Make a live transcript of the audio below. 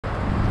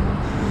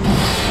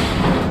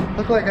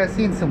Look like I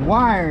seen some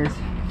wires.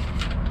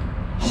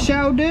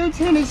 Show do,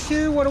 tennis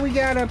shoe. What do we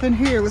got up in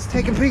here? Let's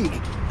take a peek.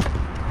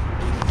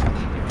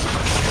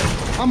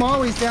 I'm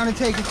always down to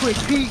take a quick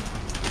peek.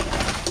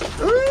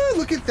 Ooh,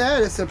 look at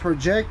that. It's a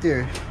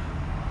projector.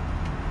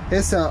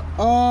 It's a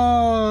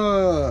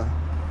on.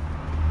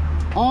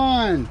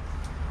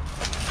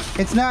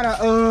 It's not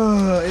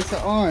a it's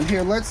a on.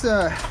 Here, let's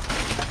zoom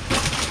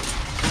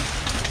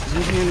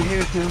in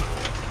here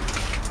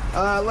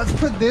now. Let's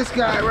put this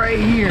guy right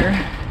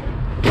here.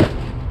 You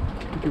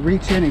can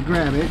reach in and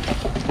grab it.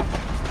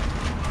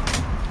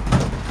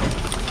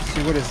 Let's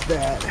see, what is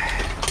that?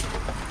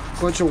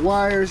 Bunch of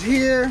wires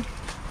here.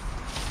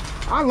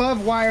 I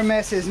love wire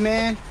messes,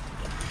 man.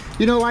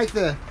 You know, like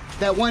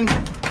that one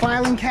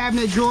filing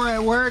cabinet drawer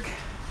at work.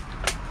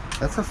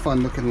 That's a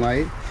fun looking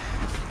light.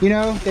 You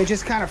know, that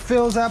just kind of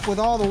fills up with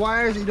all the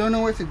wires you don't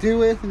know what to do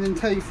with, and then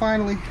until you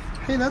finally,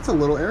 hey, that's a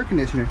little air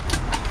conditioner.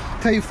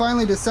 Until you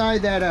finally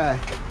decide that,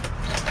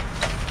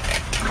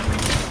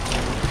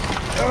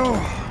 oh,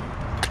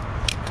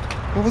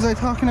 what was I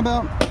talking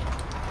about?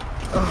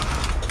 Oh.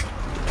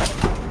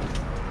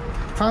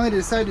 Finally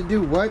decide to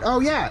do what?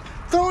 Oh yeah,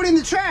 throw it in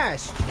the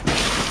trash.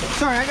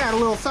 Sorry, I got a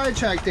little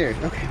sidetracked there.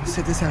 Okay, let's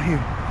set this out here.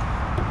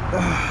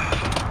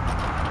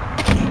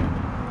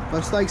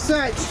 Looks like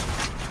such.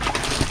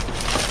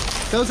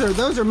 Those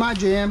are my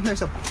jam.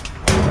 There's a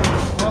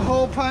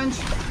hole punch.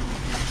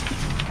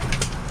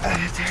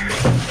 There.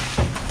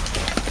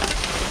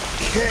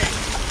 Okay.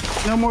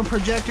 No more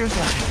projectors.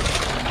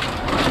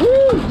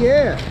 Woo,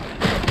 yeah.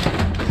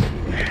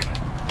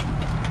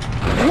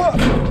 Whoa.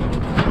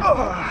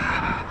 Oh.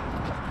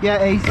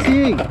 Yeah,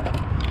 AC.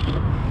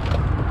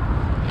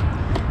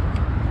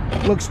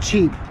 Looks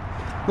cheap.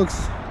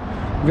 Looks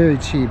very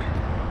cheap.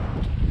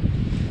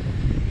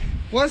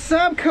 What's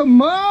up,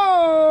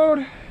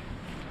 Commode?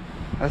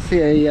 I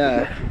see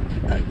a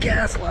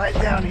gas light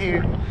down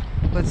here.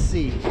 Let's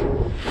see.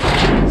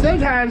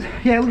 Sometimes,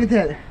 yeah, look at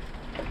that.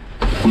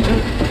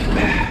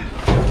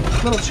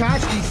 Little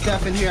tchotchke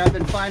stuff in here I've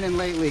been finding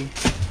lately.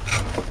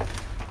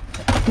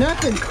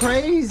 Nothing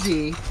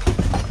crazy.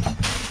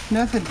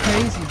 Nothing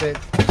crazy, but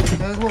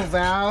there's a little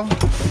valve,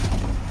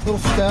 little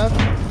stuff.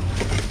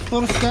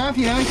 Little stuff,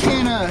 you know, you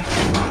can't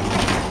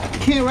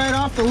write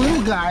off the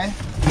little guy.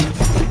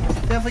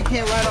 Definitely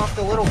can't write off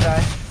the little guy.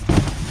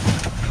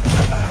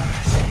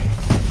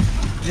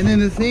 And then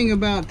the thing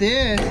about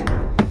this,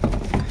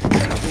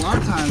 a lot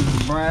of times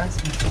it's brass,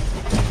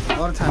 a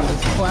lot of times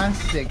it's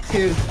plastic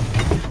too.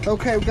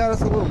 Okay, we got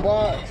us a little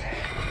box.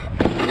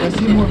 Let's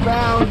see more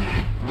valve.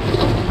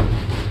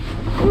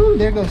 Ooh,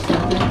 there goes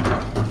something.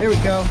 There we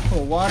go, a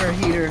little water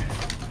heater.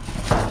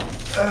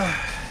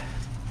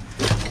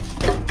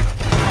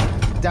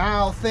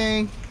 Dial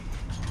thing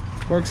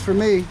works for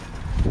me.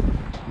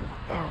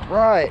 All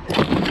right.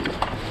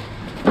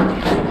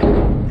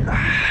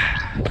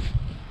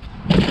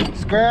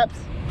 Scraps.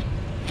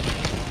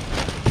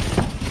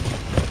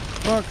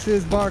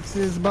 Boxes,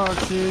 boxes,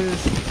 boxes.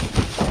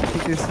 I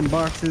think there's some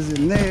boxes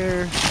in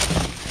there. Let's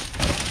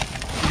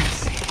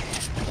see.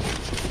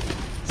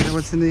 Is that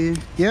what's in the?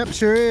 Yep,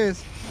 sure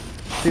is.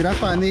 Dude, I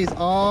find these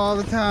all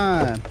the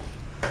time.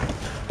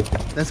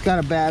 That's got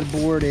a bad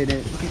board in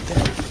it. Look at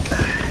that.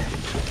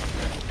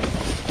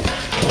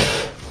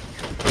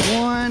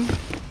 One,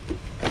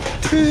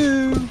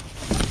 two.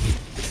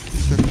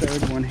 There's a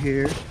third one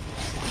here.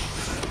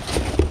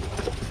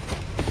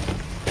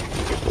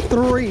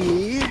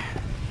 Three.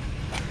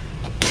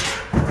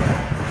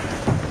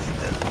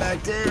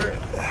 Back there.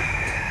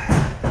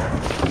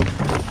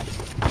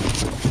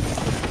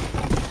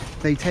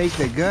 They take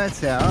the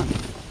guts out.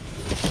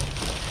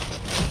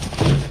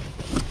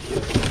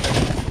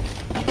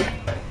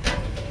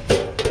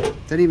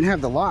 Doesn't even have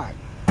the lock.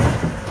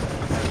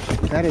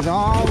 That is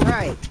all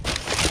right.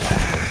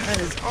 That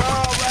is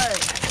all right.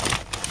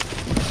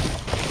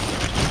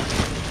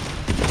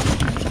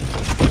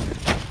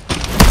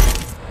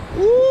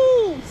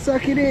 Woo!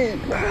 Suck it in.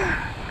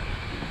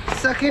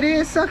 Suck it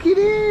in, suck it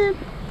in.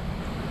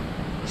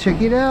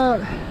 Check it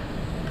out.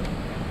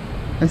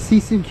 I see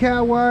some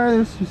cat wire.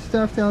 There's some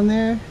stuff down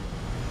there.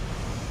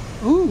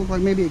 Ooh, looks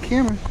like maybe a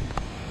camera.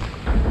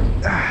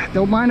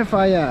 Don't mind if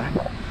I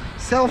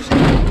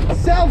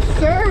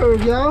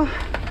self-serve, y'all.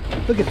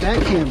 Look at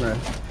that camera.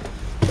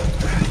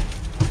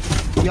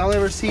 Y'all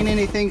ever seen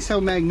anything so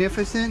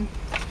magnificent?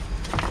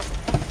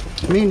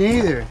 Me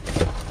neither.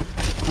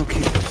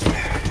 Okay.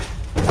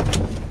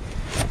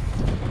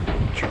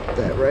 Drop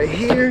that right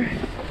here.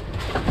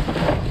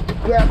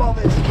 Grab all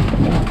this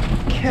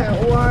cat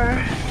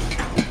wire,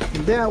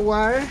 that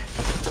wire.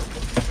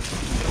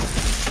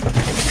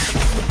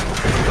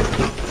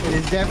 It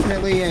is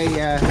definitely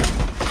a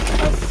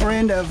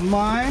friend of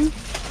mine.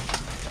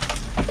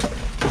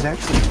 There's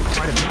actually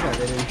quite a bit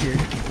of it in here.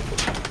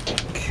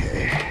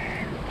 Okay.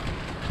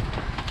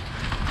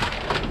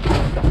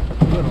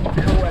 Little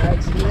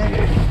coax in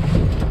there.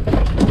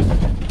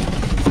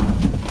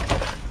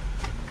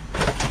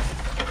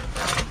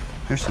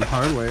 There's some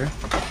hardware.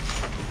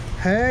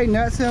 Hey,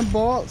 nuts and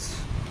bolts.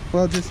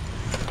 Well, just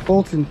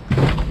bolts and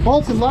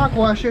lock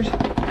washers.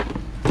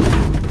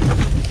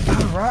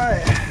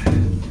 right.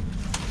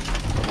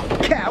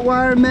 Cat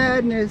wire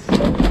madness.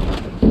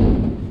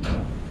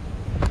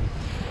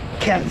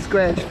 Cat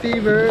scratch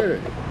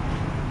fever.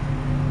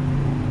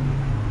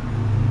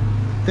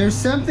 There's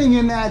something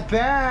in that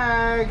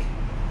bag.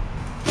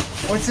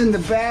 What's in the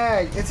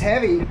bag? It's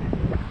heavy.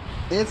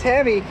 It's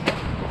heavy.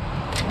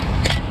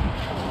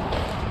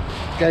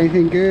 Got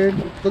anything good?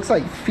 Looks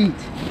like feet.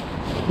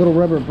 Little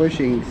rubber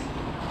bushings.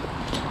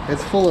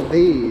 It's full of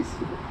these.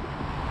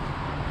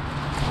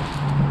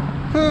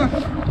 Huh.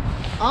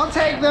 I'll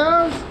take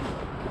those.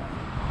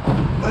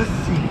 Let's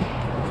see.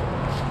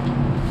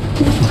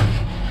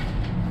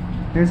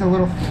 There's a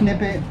little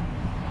snippet.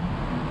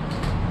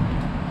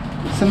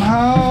 Some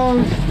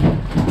hose.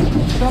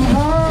 Some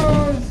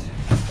hose.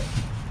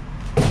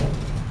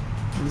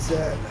 What's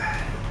that?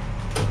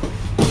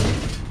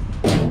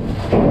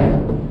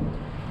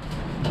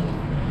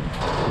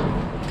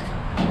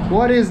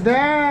 What is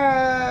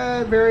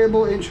that?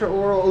 Variable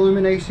intraoral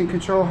illumination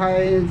control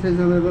high.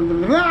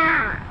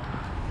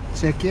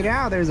 Check it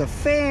out. There's a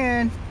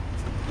fan.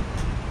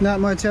 Not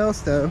much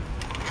else though.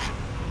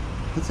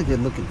 That's a good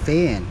looking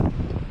fan.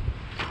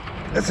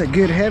 That's a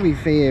good heavy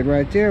fan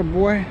right there,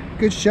 boy.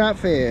 Good shot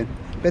fan.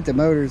 Bet the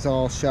motor's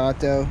all shot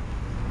though.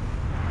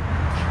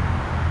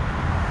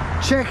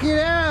 Check it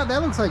out.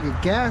 That looks like a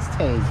gas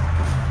tank.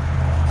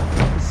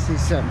 Let's see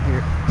something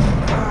here.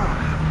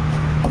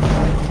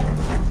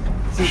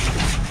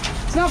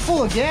 It's not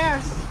full of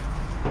gas.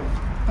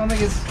 I don't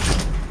think it's...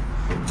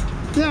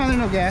 No, there's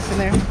no gas in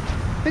there.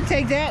 I'd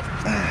take that.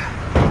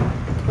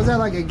 Was that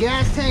like a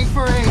gas tank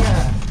for a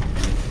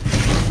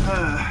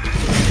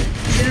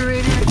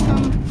generator or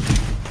something?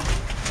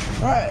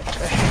 Alright.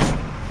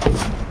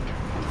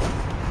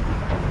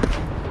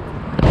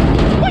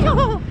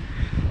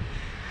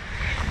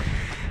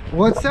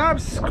 What's up,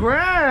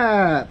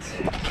 Scraps?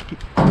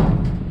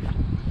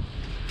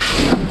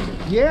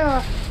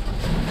 Yeah.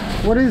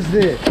 What is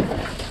this?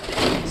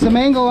 Some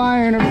angle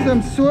iron of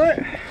some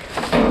sort.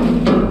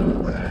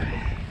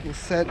 We'll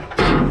set.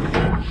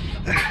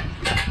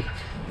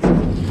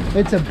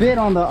 It's a bit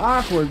on the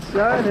awkward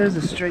side. There's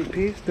a straight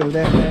piece. Throw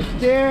that back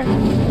there.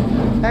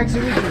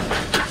 Actually,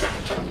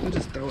 we'll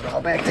just throw it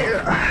all back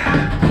there.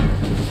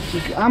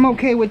 I'm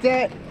okay with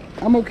that.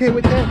 I'm okay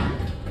with that.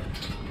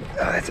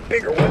 Oh, that's a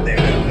bigger one there.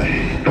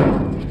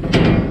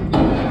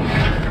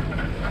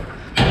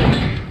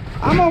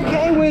 I'm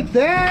okay with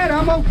that.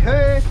 I'm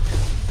okay.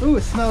 Ooh,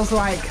 it smells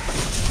like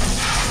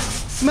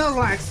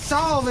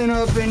solvent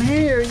up in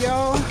here,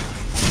 y'all. All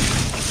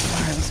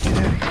right, let's get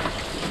out of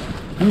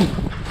here. Ooh.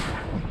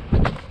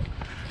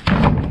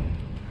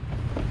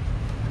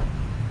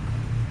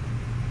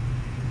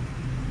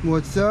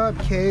 What's up,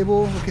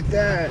 cable? Look at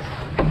that.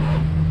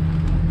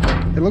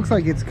 It looks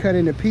like it's cut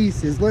into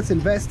pieces. Let's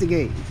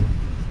investigate.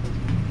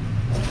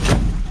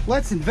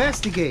 Let's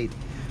investigate.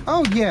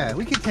 Oh yeah,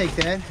 we could take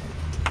that.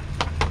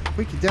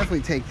 We could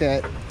definitely take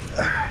that.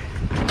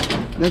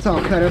 That's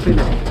all cut up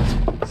into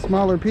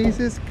smaller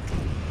pieces.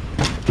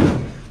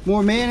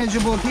 More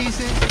manageable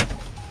pieces.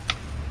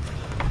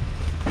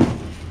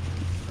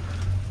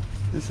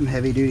 There's some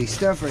heavy duty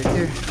stuff right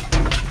there.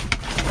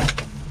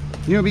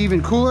 You know, it'd be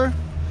even cooler,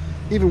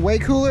 even way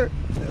cooler,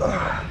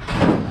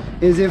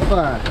 is if it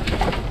was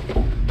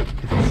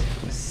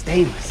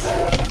stainless.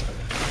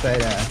 But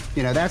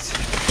you know, that's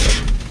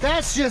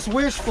just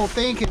wishful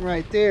thinking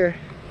right there.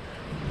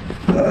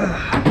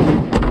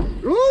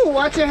 Ooh,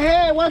 watch your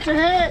head, watch your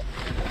head.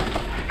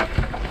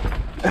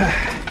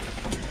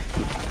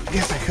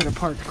 Guess I could have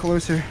parked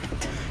closer.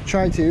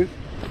 Tried to.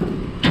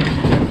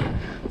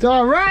 It's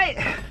all right.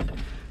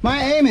 My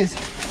aim is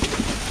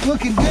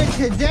looking good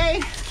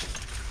today.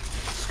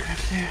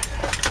 Scraps there.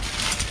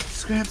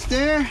 Scraps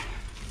there.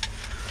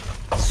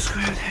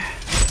 Scrap there.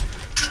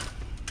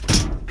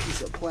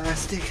 Piece of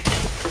plastic.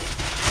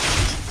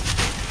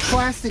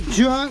 Plastic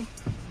junk.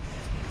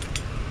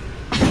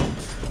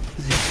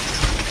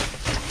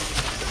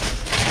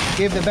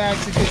 Give the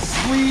bags a good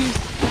squeeze.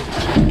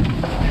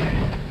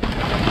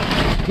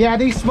 Yeah,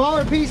 these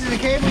smaller pieces of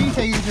cable you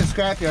take to the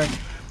scrapyard.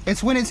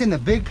 It's when it's in the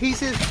big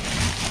pieces,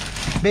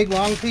 big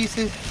long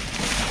pieces,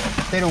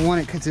 they don't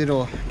want it because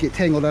it'll get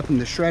tangled up in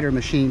the shredder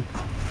machine.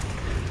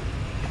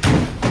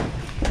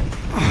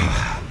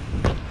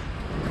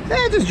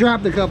 I just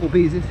dropped a couple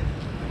pieces.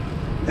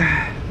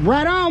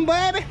 Right on,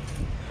 baby.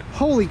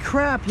 Holy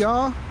crap,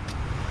 y'all.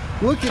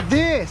 Look at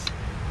this.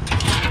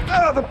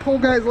 Oh, the pool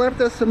guys left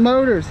us some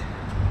motors.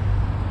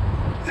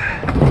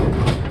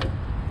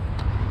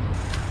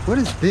 What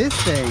is this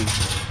thing?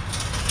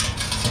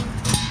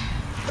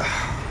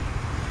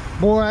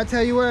 Boy, I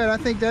tell you what, I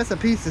think that's a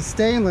piece of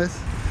stainless.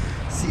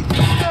 See,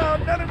 oh,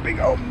 another big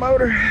old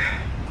motor.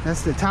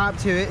 That's the top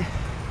to it.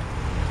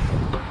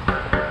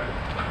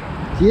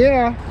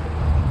 Yeah.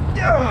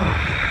 Oh,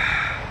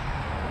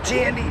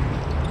 Jandy.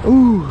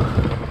 Ooh.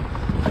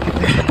 Look at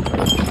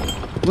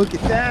that. Look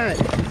at that.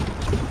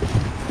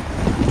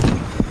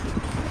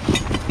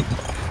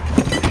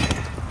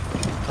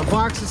 A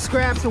box of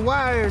scraps of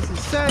wires and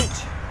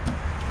such.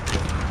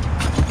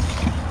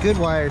 Good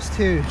wires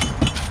too.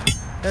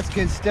 That's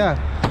good stuff.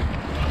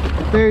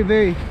 Very,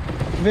 very,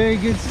 very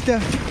good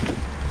stuff.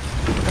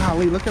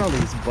 Golly, look at all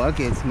these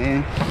buckets,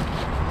 man.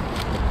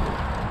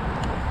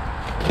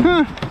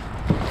 Huh.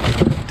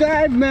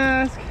 Dive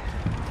mask.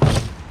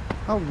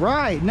 All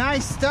right,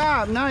 nice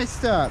stop, nice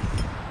stop.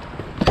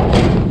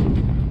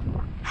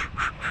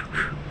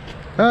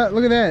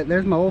 Look at that,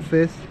 there's my old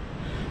fist.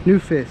 New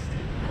fist.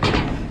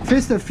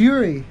 Fist of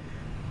Fury.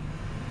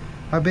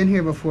 I've been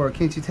here before,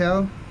 can't you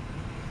tell?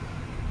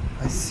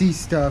 I see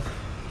stuff.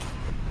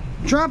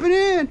 Dropping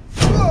in.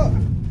 Ugh.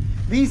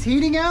 These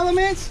heating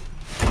elements,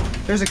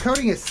 there's a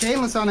coating of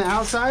stainless on the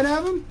outside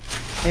of them,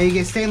 and you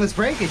get stainless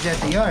breakage at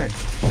the yard.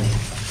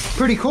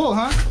 Pretty cool,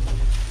 huh?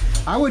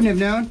 I wouldn't have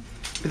known.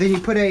 But then you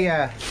put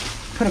a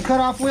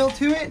cutoff wheel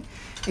to it,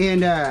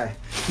 and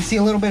you see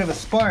a little bit of a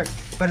spark,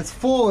 but it's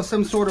full of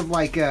some sort of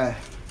like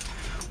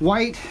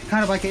white,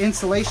 kind of like an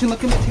insulation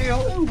looking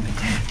material. Ooh,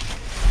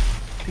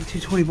 big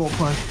 220 volt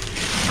plug.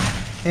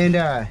 And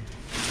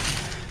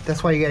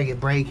that's why you gotta get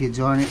breakage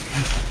on it.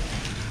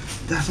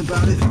 That's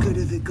about as good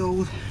as it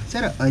goes. Is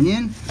that an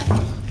onion?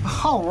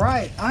 All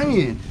right,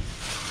 onion.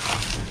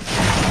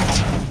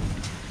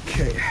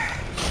 Okay.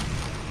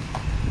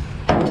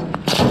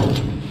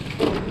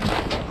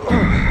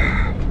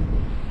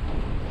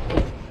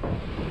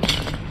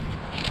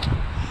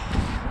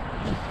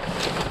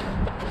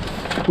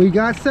 We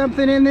got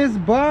something in this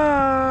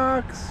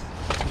box.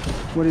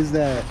 What is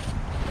that?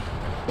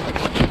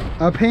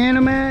 A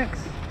Panamax?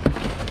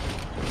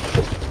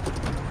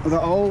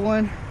 The old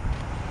one?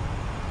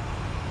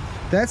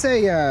 That's a,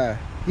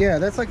 yeah,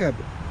 that's like a,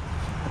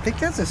 I think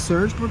that's a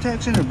surge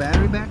protection or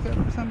battery backup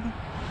or something.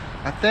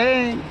 I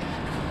think.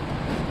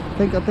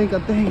 Let's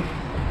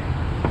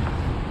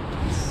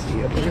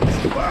see up in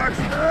this box.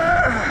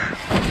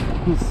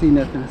 I don't see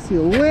nothing. I see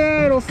a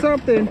little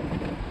something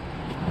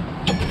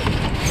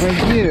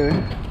right here.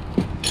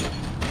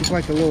 Looks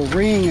like a little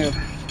ring of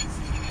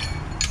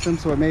some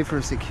sort made for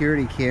a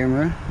security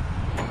camera.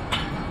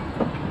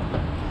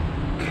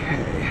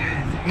 Okay,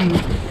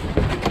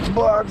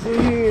 box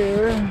in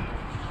here.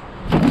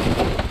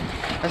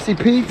 I see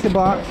pizza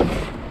box.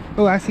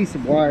 Oh, I see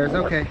some wires.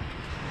 Okay,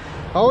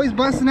 always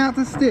busting out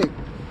the stick,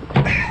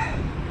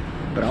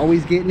 but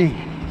always getting in.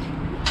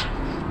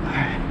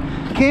 Right.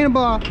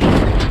 Cannonball.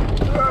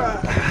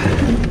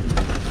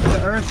 The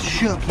earth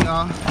shook,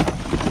 y'all.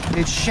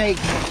 It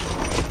shaked,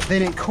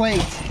 then it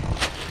quaked.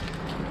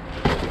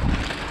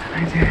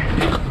 Right there.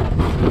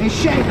 It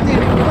shaked, then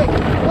it quaked.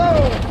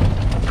 Whoa!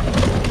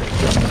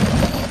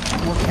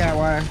 More cat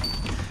wire.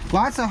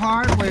 Lots of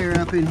hardware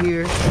up in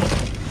here.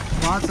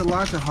 Lots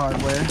of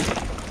hardware.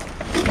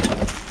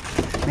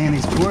 Man,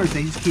 these cords,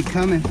 they just keep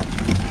coming.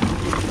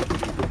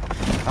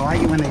 I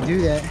like it when they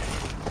do that.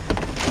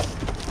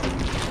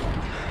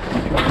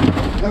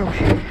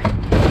 Okay.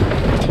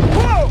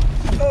 Whoa!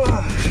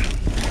 Ugh.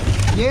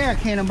 Yeah,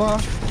 Cannonball.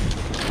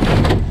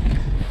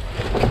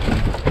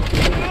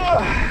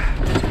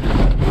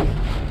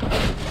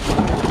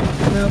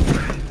 Nope.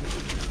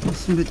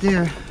 Listen to it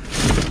there.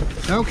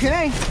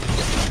 Okay.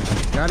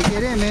 Gotta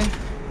get in, man.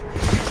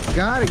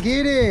 Gotta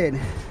get in.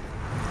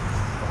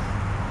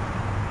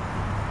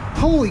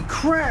 Holy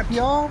crap,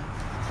 y'all.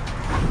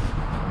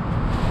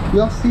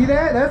 Y'all see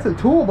that? That's a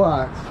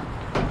toolbox.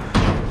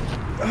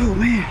 Oh,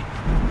 man.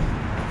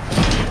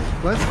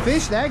 Let's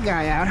fish that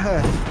guy out,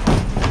 huh?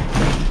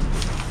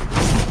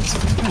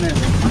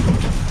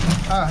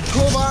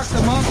 Toolbox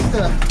amongst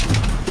the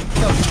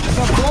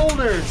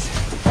boulders.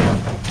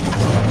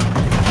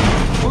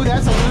 Oh,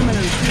 that's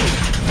aluminum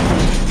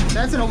too.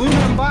 That's an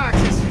aluminum box.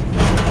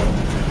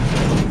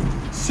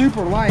 It's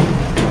super light.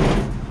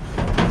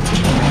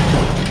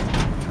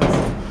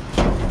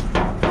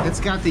 It's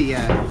got the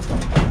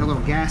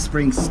little gas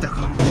spring stuck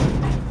on it.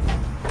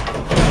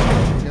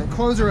 You gotta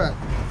close her up.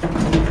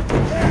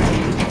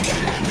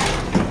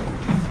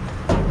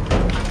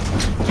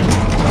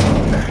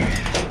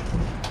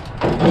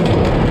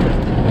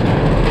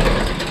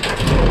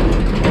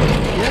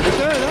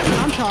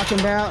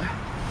 About.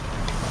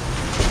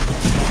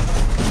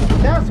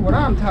 That's what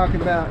I'm talking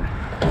about.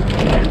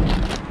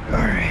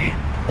 All right.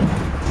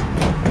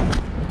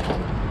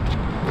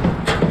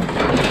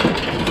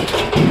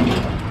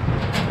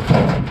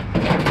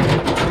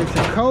 It's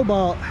a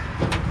Cobalt,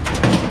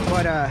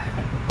 but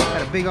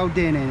got a big old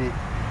dent in it.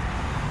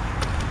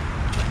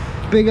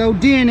 Big old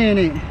dent in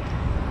it.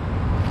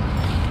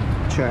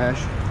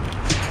 Trash.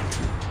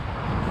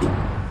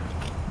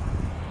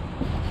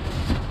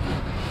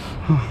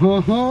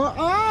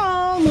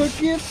 Oh,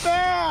 look at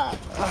that.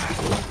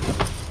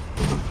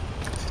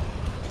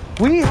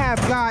 We have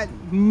got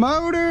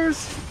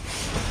motors.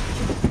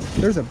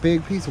 There's a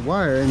big piece of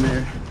wire in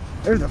there.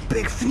 There's a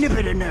big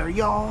snippet in there,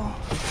 y'all.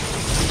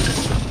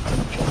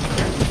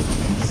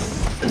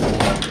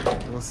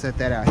 We'll set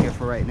that out here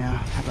for right now.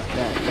 How about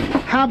that?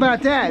 How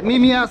about that? Meet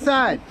me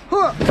outside.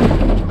 Huh.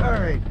 All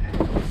right.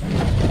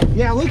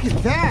 Yeah, look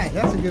at that.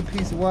 That's a good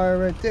piece of wire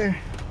right there.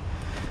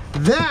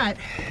 That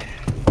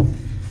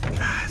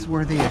is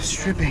worthy of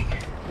stripping.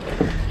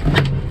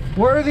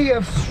 Worthy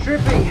of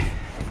stripping.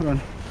 Hold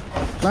on.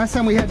 Last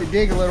time we had to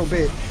dig a little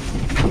bit.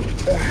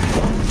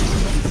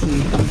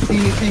 See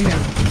anything that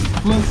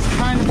looks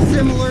kind of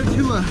similar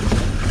to a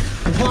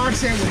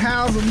box that would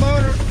house a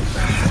motor?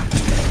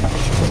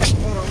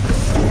 Hold on,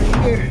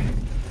 right here.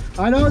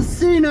 I don't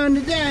see none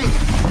today.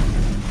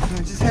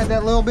 I just had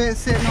that little bit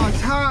sitting on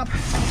top.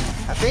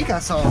 I think I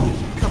saw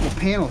a couple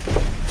panels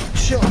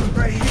chilling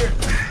right here.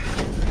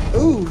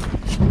 Ooh.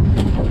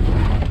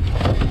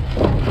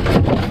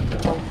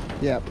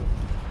 Yep.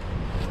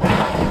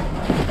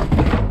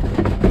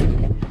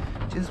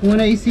 Just one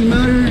AC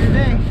motor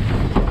today.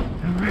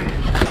 All right.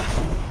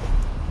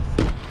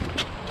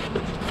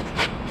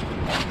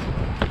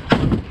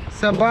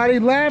 Somebody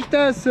left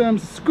us some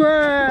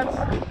scraps.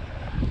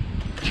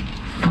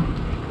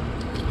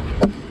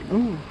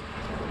 Ooh.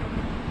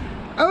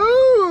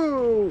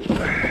 Oh!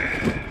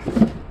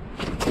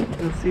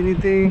 Don't see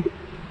anything.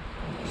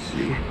 Let's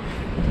see.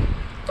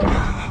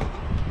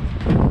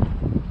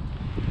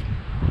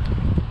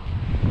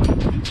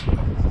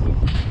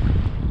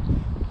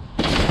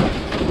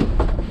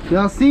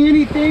 Y'all see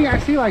anything? I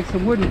see like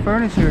some wooden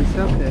furniture or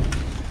something.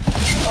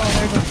 Oh,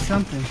 there's like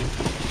something.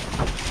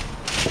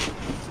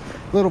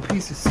 Little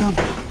piece of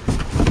something.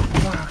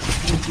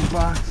 Box, empty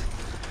box.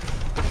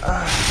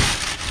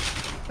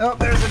 Oh,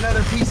 there's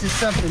another piece of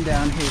something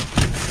down here.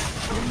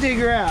 Dig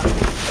her out.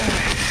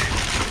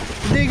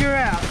 Dig her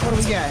out. What do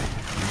we got?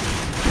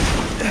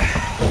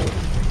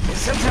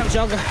 Sometimes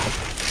y'all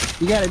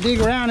you gotta dig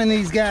around in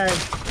these guys.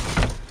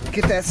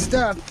 Get that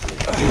stuff.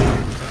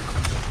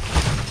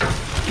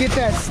 Get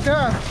that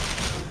stuff.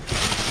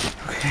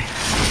 Okay.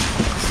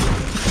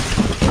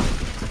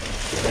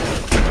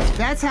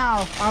 That's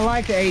how I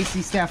like the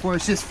AC stuff, where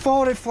it's just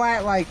folded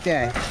flat like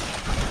that.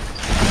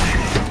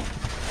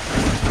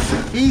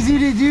 Easy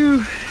to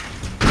do,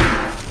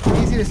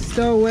 easy to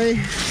stow away,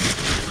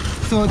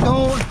 so it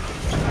don't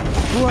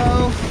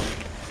blow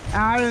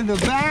out of the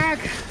back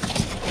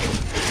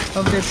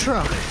of the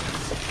truck.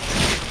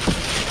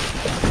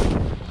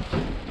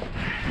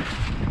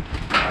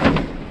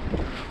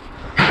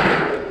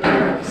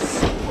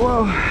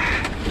 Whoa,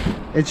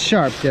 it's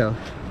sharp though.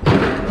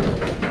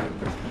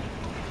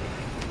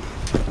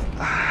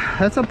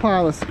 That's a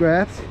pile of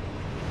scraps.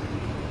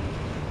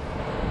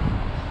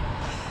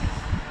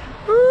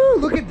 Ooh,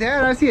 look at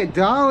that. I see a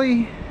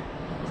dolly.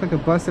 It's like a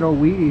busted old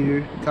weed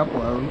eater. A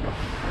couple of them.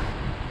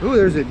 Ooh,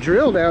 there's a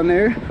drill down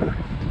there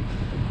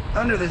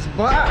under this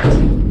box.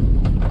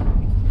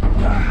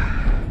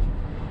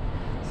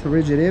 It's a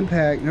rigid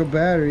impact, no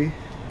battery.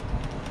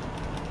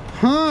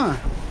 Huh.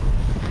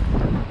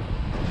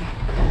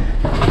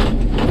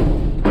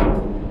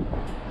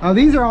 Oh,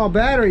 these are all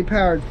battery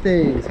powered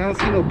things. I don't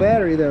see no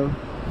battery though.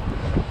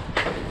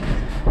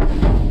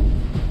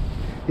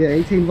 Yeah,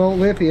 18-volt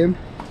lithium.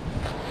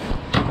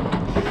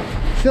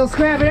 Still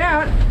scrap it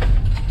out.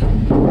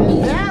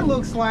 And that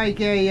looks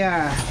like a,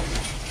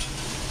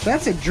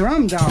 that's a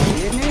drum dolly,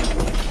 isn't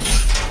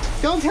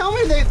it? Don't tell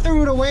me they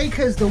threw it away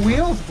because the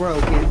wheel's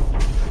broken.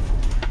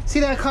 See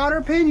that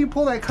cotter pin? You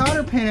pull that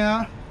cotter pin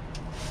out.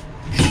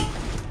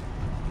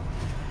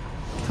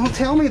 Don't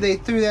tell me they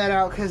threw that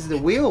out because the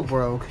wheel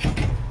broke.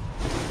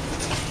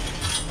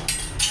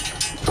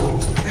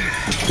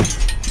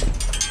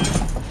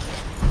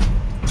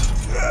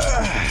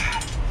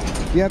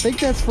 Yeah, I think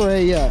that's for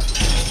a, I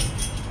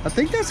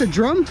think that's a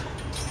drum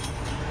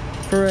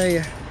for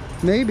a,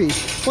 maybe.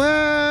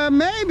 Well,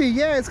 maybe,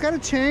 yeah, it's got a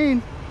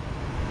chain.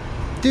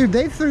 Dude,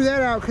 they threw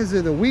that out because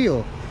of the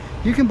wheel.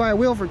 You can buy a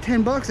wheel for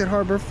 10 bucks at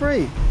Harbor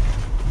Freight.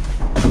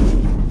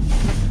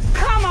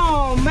 Come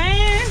on,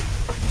 man.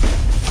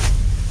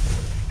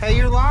 Hey,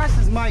 your loss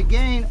is my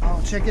gain.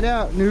 Oh, check it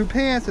out. New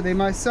pants, are they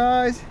my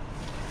size?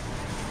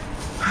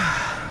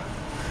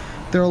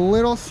 They're a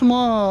little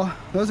small.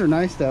 Those are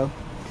nice though.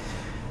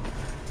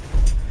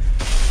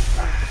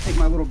 I think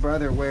my little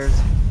brother wears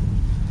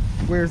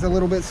a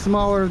little bit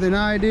smaller than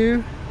I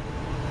do.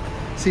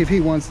 See if he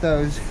wants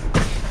those.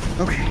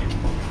 Okay.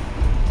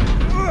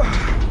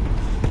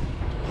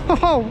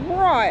 All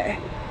right.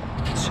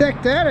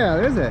 Check that out.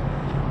 There's a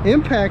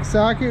impact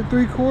socket,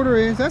 3/4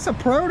 inch. That's a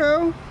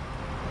proto.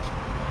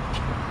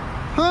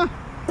 Huh?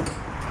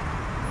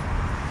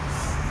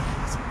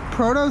 This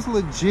proto's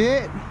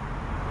legit.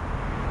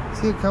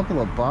 See a couple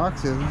of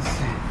boxes.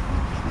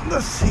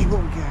 Let's see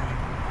what we got.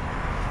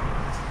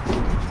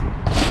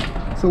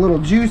 It's a little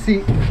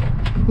juicy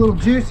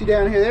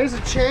down here. There's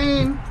a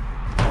chain.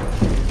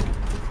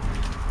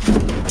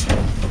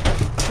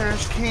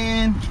 Trash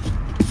can.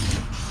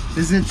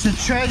 It's a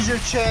treasure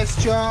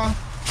chest, y'all.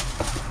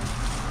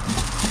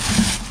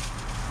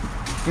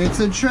 It's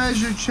a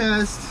treasure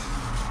chest.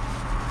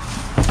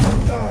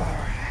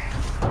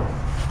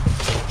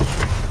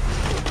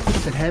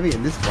 Something heavy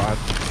in this box.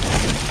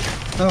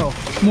 Oh,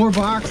 more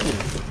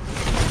boxes.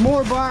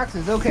 More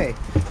boxes. Okay.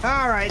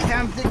 All right,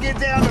 time to get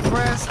down to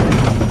brass.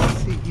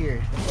 Let's see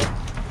here.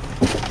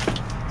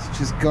 It's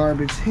just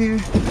garbage here.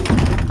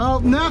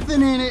 Oh,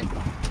 nothing in it.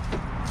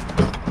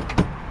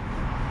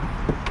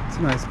 It's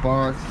a nice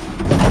box.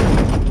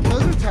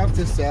 Those are tough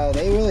to sell.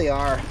 They really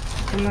are.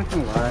 I'm not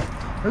gonna lie.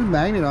 There's a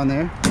magnet on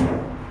there.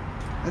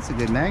 That's a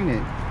good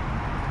magnet.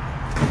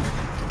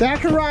 That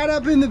can ride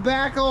up in the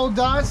back, old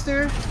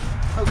Duster.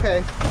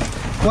 Okay.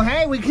 Well,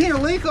 hey, we get a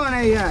leak on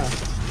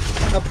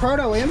a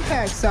proto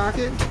impact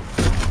socket.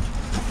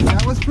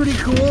 That was pretty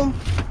cool.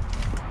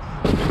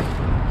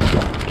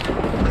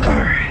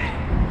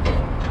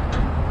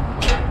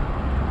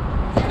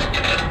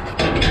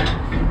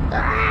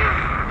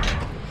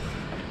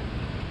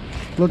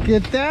 Look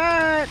at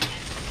that!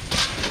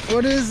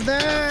 What is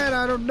that?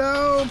 I don't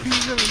know.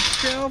 Piece of a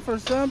shelf or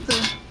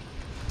something.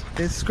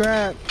 It's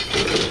scrap.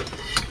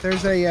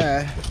 There's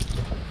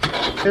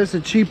a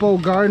cheap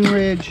old Garden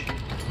Ridge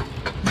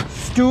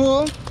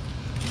stool.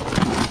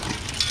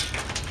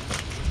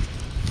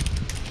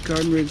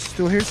 Garden Ridge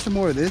stool. Here's some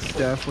more of this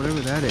stuff, whatever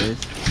that is.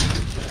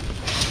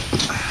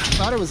 I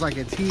thought it was like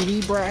a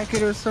TV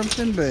bracket or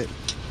something, but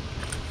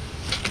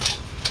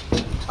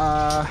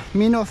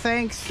me no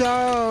thanks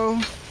so.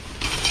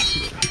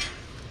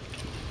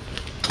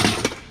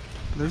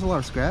 There's a lot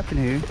of scrap in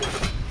here.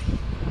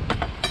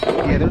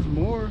 Yeah, there's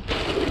more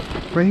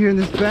right here in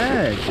this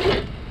bag.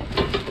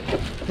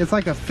 It's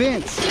like a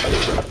fence.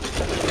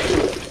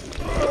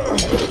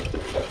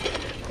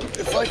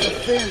 It's like a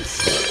fence.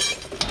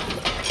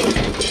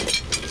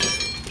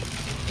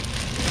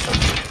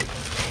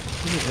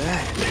 Look at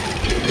that.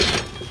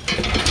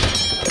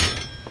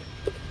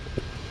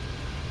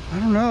 I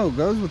don't know,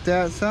 goes with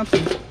that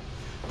something.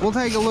 We'll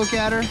take a look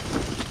at her.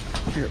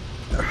 Here.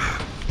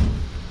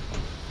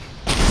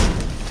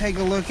 Take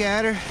a look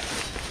at her.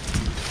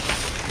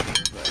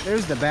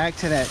 There's the back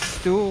to that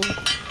stool.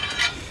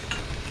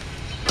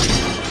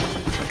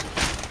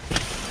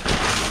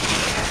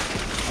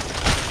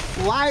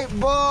 Light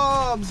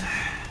bulbs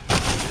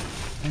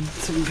and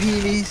some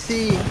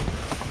PVC.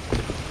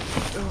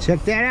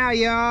 Check that out,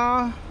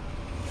 y'all.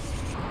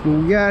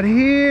 What we got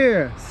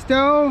here?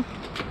 Stove.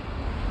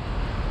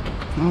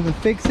 All the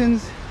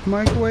fixings.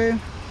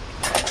 Microwave.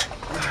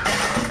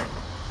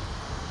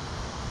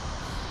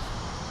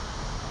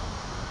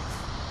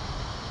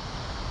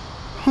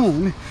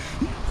 Home.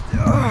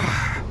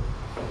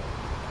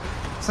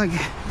 It's like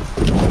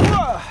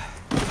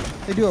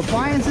they do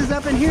appliances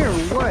up in here or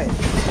what?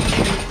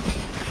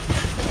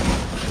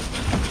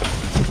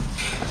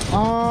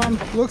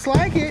 Looks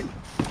like it.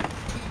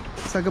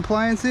 It's like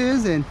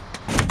appliances, and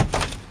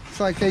it's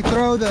like they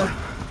throw the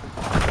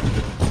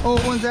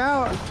old ones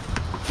out.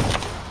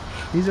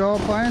 These are all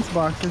appliance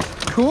boxes.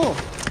 Cool. All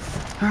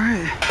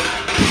right.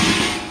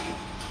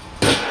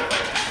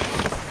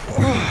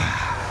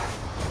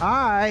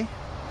 I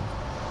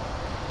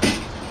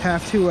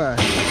have to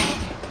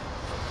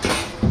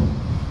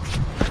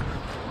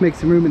make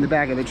some room in the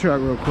back of the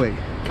truck real quick.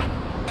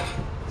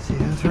 See,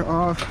 those are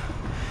off.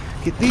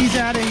 Get these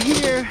out of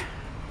here.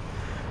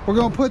 We're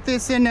gonna put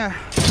this in I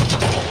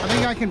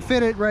think I can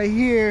fit it right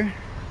here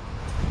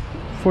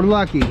for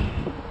Lucky.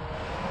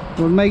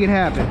 We'll make it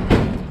happen.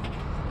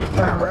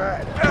 All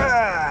right.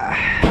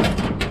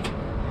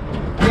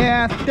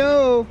 Yeah,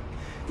 stove.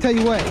 Tell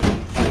you what,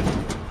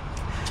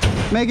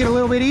 make it a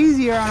little bit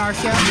easier on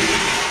ourselves.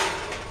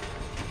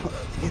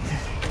 Get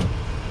this.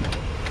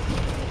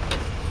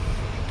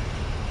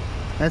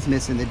 That's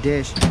missing the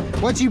dish.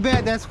 What you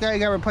bet that's got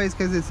replaced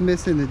because it's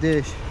missing the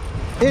dish.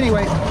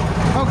 Anyway,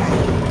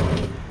 okay.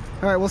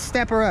 All right, we'll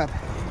step her up.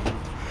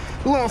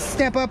 A little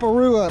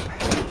step-up-a-roo up.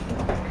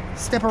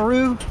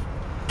 Step-a-roo.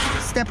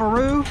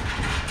 Step-a-roo.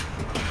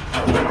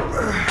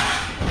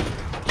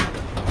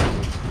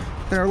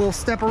 There, a little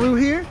step-a-roo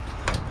here.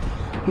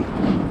 All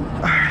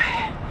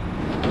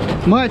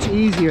right. Much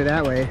easier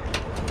that way.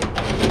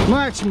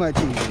 Much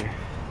easier.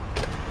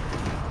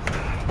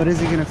 But is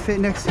it gonna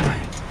fit next to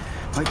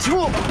my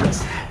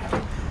toolbox?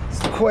 That's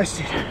the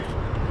question.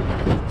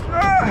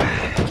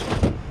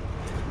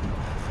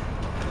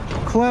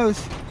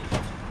 Close,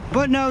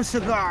 but no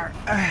cigar.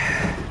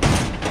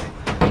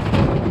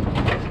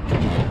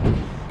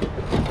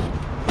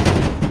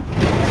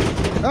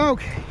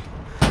 Okay.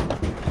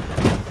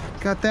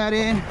 Got that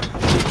in.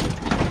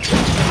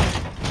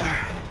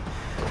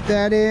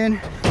 That in.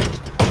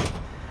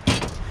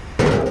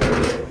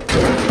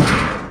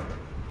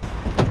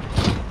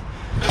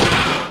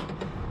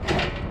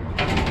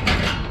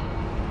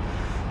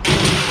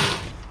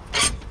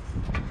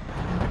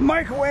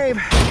 Microwave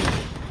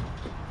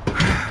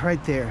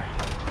right there.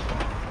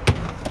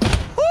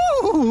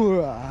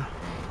 Ooh,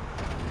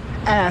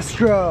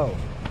 Astro.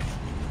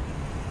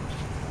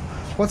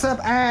 What's up,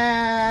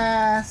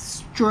 Astro?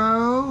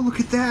 Look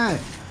at that.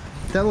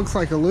 That looks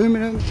like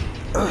aluminum.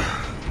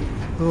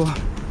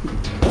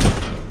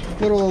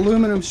 Little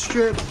aluminum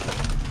strip.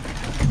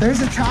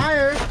 There's a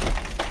tire.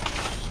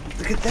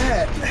 Look at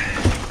that.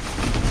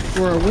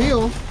 Or a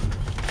wheel.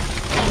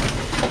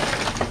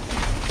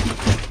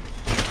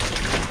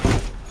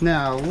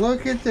 Now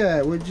look at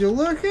that. Would you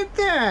look at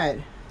that?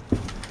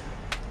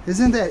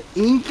 Isn't that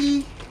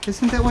inky?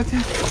 Isn't that what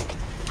that?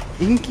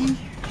 Inky?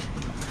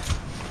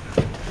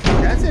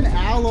 That's an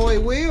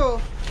alloy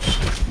wheel.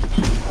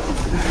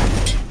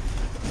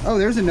 Oh,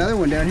 there's another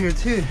one down here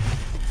too.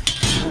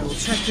 All right, we'll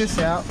check this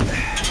out.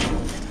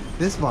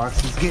 This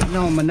box is getting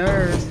on my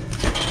nerves.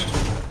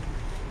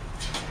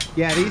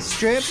 Yeah, these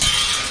strips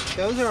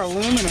Those are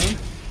aluminum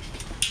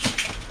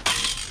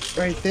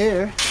right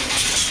there.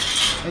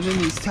 And then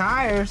these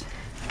tires,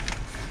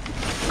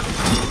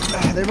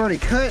 they've already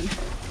cut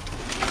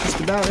just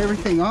about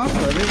everything off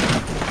of it.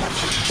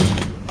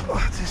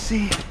 Let's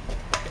see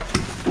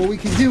what we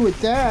can do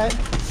with that.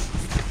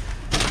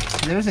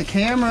 There's a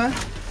camera.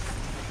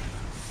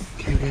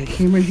 Okay, we got a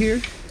camera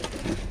here.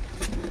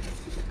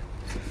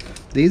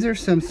 These are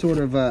some sort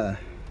of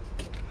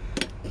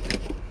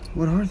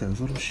what are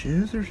those, little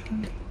shoes or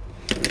something?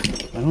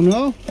 I don't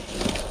know.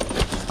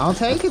 I'll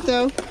take it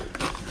though.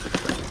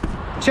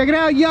 Check it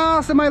out,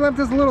 y'all. Somebody left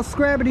us a little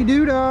scrabbity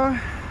doodah. I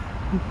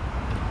don't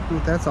know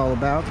what that's all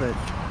about, but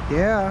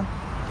yeah.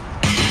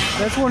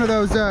 That's one of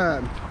those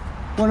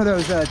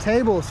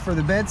tables for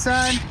the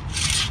bedside,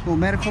 little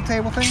medical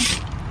table thing.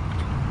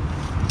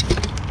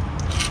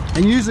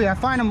 And usually I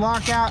find them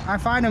locked out. I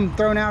find them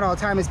thrown out all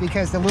the time. It's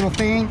because the little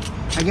thing,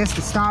 I guess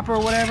the stopper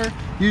or whatever,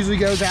 usually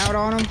goes out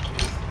on them,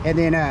 and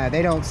then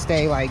they don't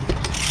stay, like,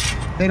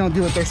 they don't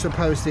do what they're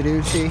supposed to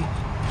do. See,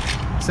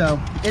 so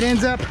it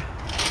ends up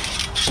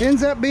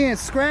being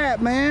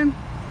scrap, man.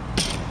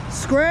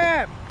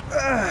 Scrap.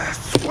 Ugh,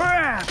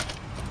 scrap.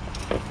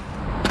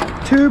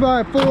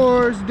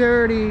 2x4's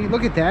dirty.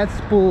 Look at that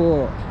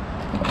spool.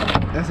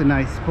 That's a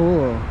nice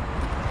spool.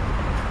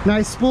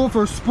 Nice spool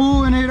for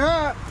spooling it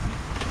up.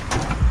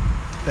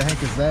 What the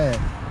heck is that?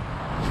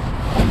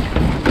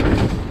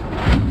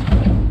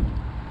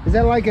 Is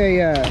that like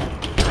a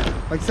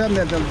like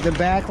something that the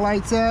back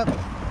lights up?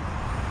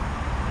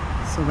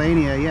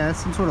 Sylvania, yeah,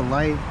 that's some sort of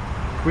light.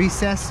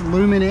 Recessed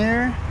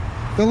luminaire.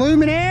 The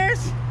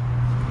luminaires?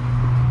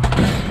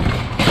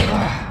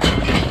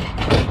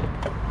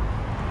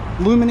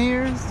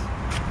 Luminaires.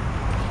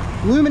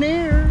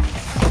 Luminaires.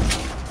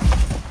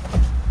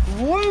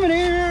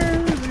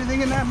 Luminaires.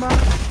 Anything in that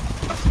box?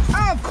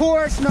 Of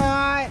course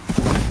not.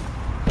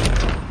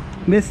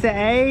 Mr.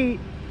 8.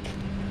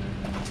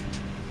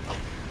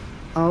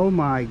 Oh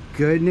my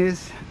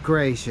goodness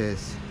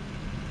gracious.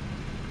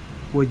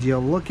 Would you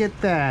look at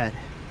that?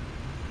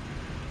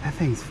 That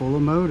thing's full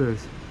of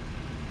motors.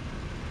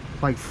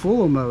 Like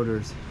full of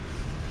motors.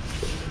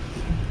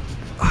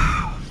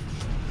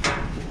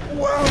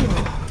 Whoa.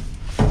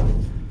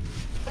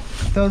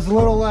 Those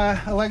little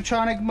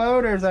electronic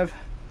motors.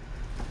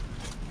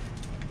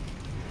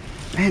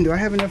 Man, do I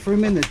have enough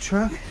room in the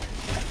truck?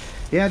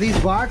 Yeah, these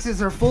boxes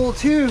are full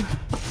too.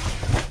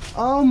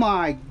 Oh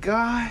my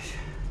gosh.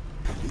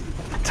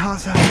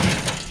 Toss out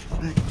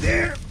right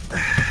there.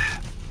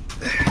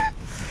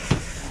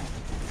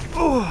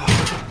 Oh,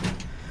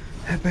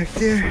 that back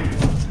there.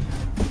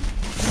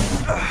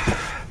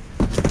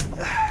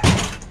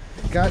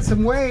 Got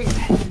some weight.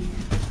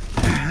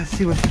 Let's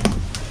see what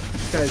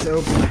this guy's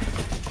open.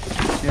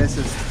 Yeah, this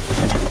is,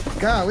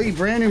 golly,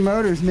 brand new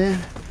motors, man.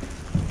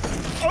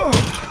 Oh.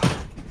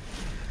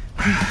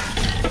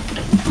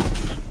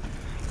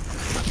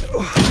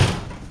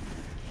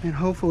 And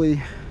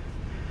hopefully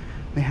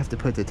may have to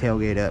put the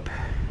tailgate up.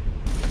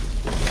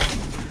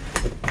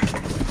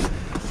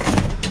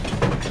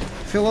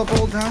 Fill up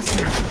old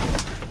duster.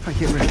 If I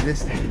get rid of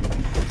this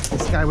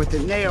guy with the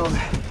nail.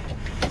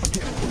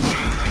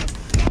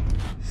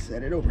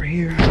 Set it over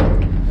here.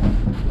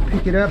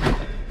 Pick it up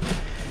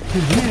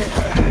in a minute.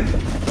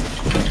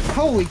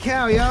 Holy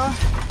cow, y'all.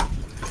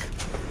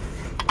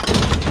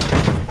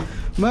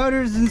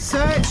 Motors and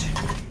such.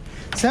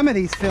 Some of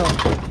these feel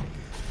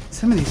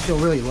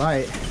really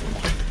light.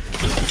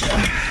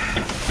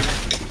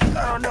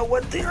 I don't know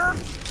what they are.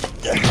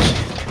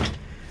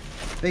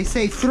 They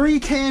say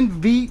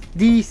 310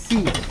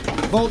 VDC,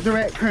 volt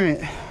direct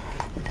current.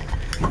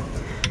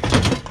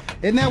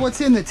 Isn't that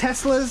what's in the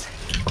Teslas?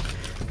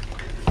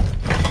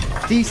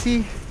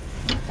 DC.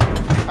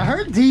 I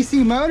heard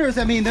DC motors,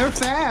 I mean, they're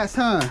fast,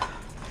 huh?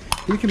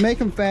 You can make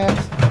them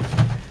fast.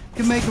 You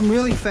can make them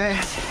really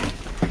fast.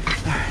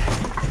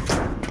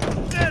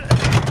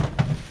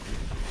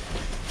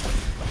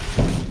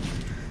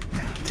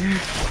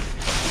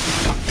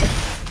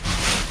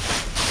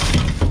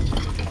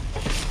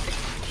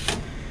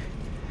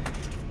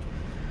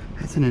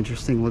 That's an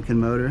interesting looking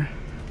motor.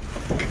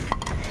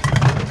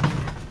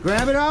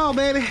 Grab it all,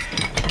 baby.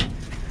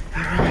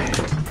 All right,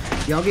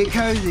 y'all get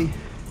cozy.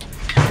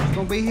 It's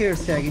gonna be here a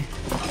second.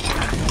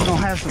 It's gonna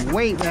have some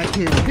weight back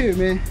here too,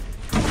 man.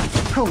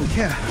 Holy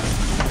cow.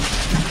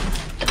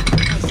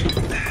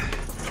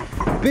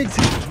 Big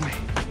time weight.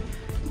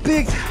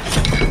 Big time.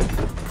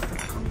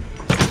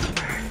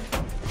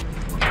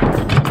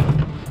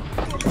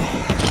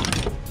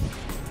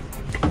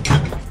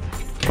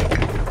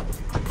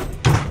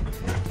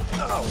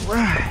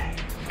 Right.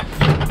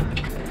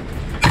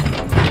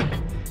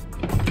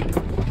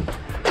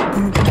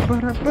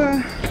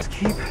 Let's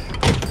keep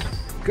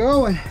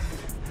going.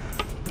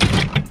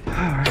 All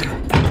right.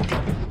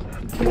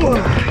 Whoa.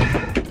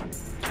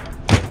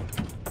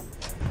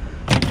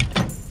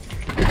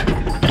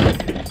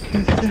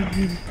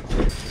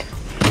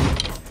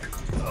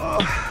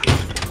 Oh,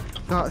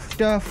 got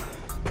stuff.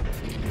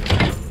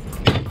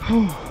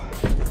 Oh.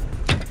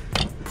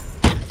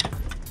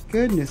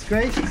 Goodness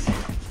gracious.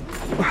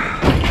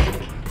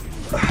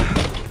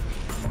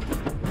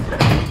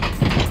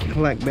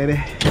 collect,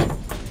 baby.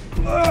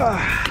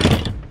 Ugh.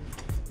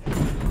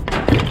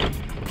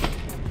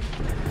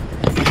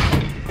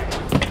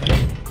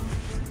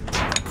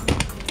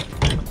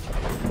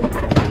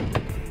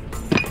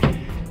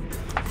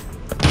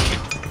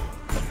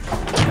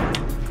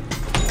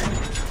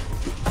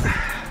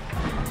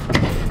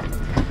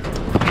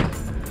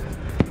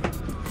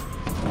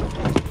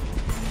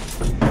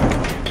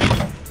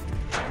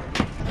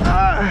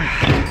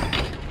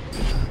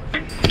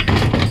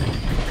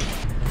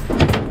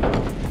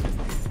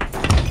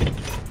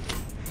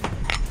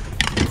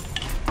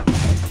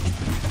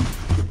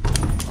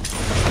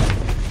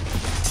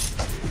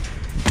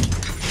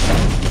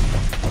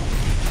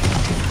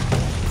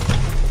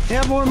 They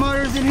have more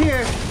motors in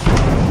here.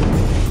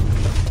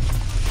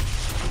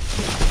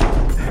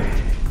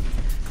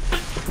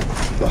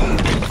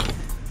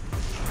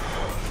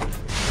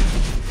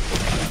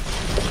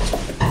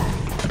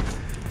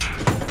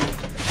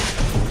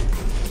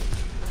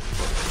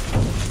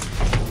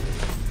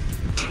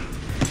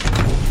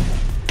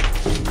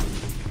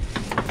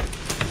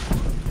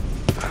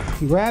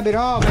 Grab it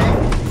all,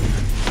 man.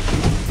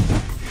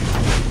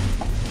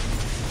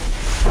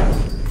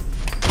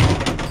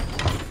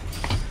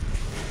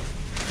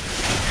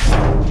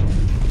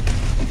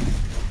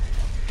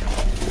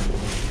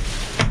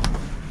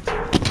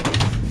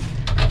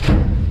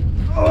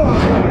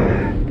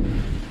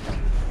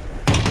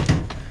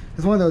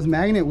 It's one of those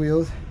magnet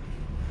wheels.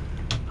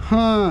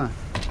 Huh.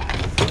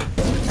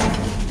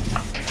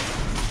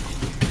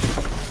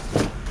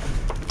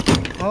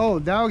 Oh,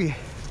 doggy.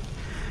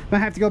 Might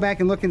have to go back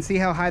and look and see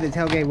how high the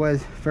tailgate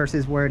was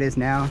versus where it is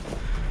now.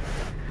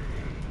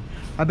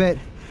 I bet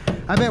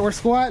we're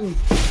squatting.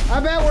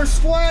 I bet we're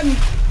squatting.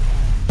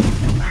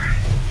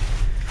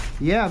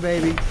 Yeah,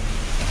 baby.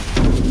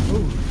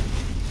 Ooh.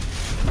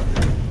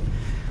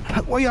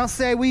 What y'all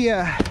say we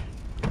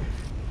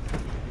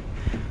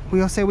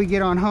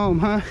get on home,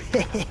 huh?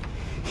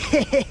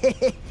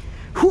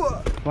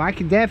 Well, I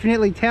can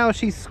definitely tell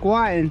she's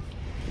squatting.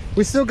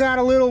 We still got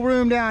a little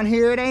room down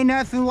here. It ain't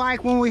nothing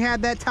like when we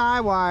had that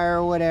tie wire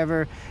or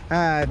whatever.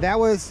 That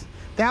was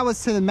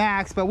to the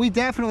max, but we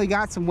definitely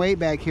got some weight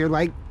back here.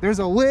 Like, there's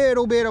a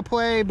little bit of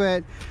play,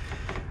 but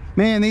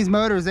man, these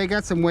motors, they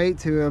got some weight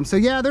to them. So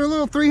yeah, they're a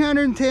little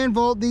 310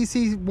 volt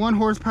DC, 1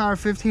 horsepower,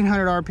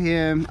 1500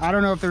 RPM. I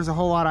don't know if there's a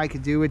whole lot I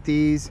could do with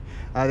these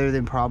other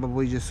than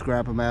probably just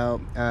scrap them out.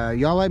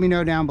 Y'all let me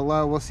know down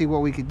below. We'll see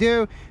what we could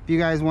do. If you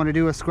guys want to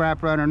do a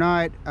scrap run or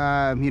not,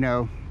 you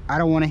know, I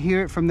don't want to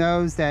hear it from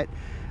those that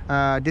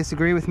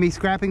disagree with me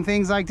scrapping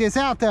things like this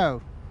out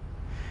though.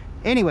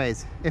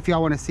 Anyways, if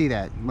y'all want to see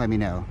that, let me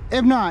know.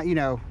 If not, you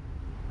know,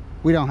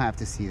 we don't have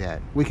to see that.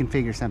 We can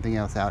figure something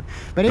else out.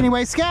 But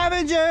anyway,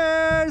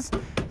 scavengers!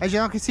 As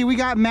y'all can see, we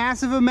got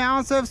massive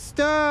amounts of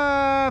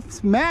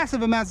stuff.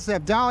 Massive amounts of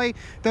stuff. Dolly,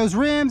 those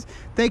rims,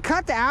 they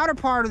cut the outer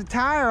part of the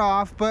tire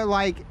off, but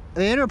like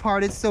the inner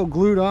part, it's still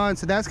glued on.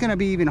 So that's gonna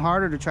be even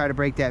harder to try to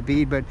break that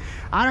bead. But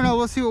I don't know,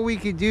 we'll see what we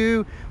could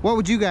do. What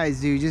would you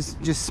guys do?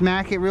 Just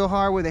smack it real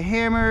hard with a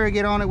hammer,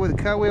 get on it with a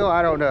cut wheel?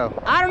 I don't know.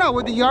 I don't know,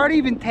 would the yard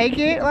even take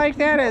it like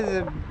that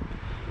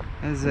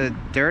as a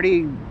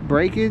dirty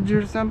breakage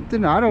or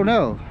something? I don't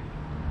know.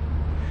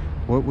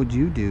 What would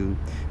you do?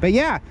 But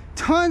yeah,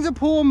 tons of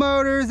pull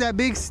motors. That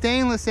big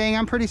stainless thing,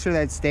 I'm pretty sure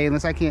that's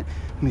stainless. I can't,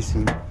 let me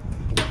see.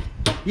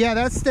 Yeah,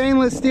 that's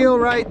stainless steel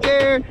right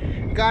there.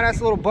 Got us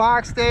a little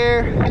box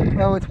there.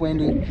 Oh, it's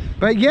windy.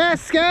 But yes,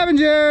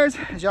 scavengers,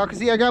 as y'all can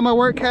see, I got my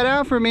work cut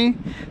out for me.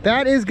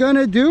 That is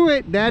gonna do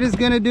it. That is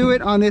gonna do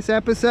it on this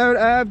episode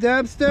of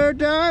Dumpster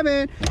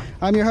Diving.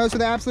 I'm your host with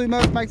the absolute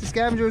most, Mike the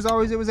Scavenger. As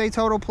always, it was a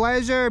total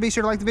pleasure. Be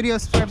sure to like the video,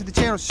 subscribe to the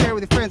channel, share it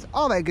with your friends,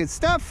 all that good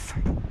stuff.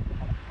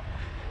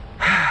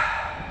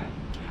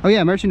 Oh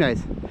yeah,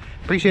 merchandise.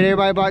 Appreciate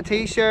everybody bought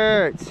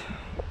t-shirts.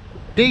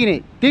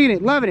 Digging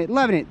it, loving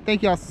it.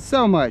 Thank y'all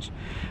so much.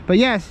 But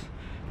yes,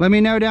 let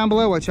me know down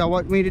below what y'all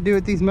want me to do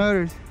with these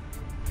motors.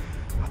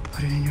 I'll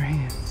put it in your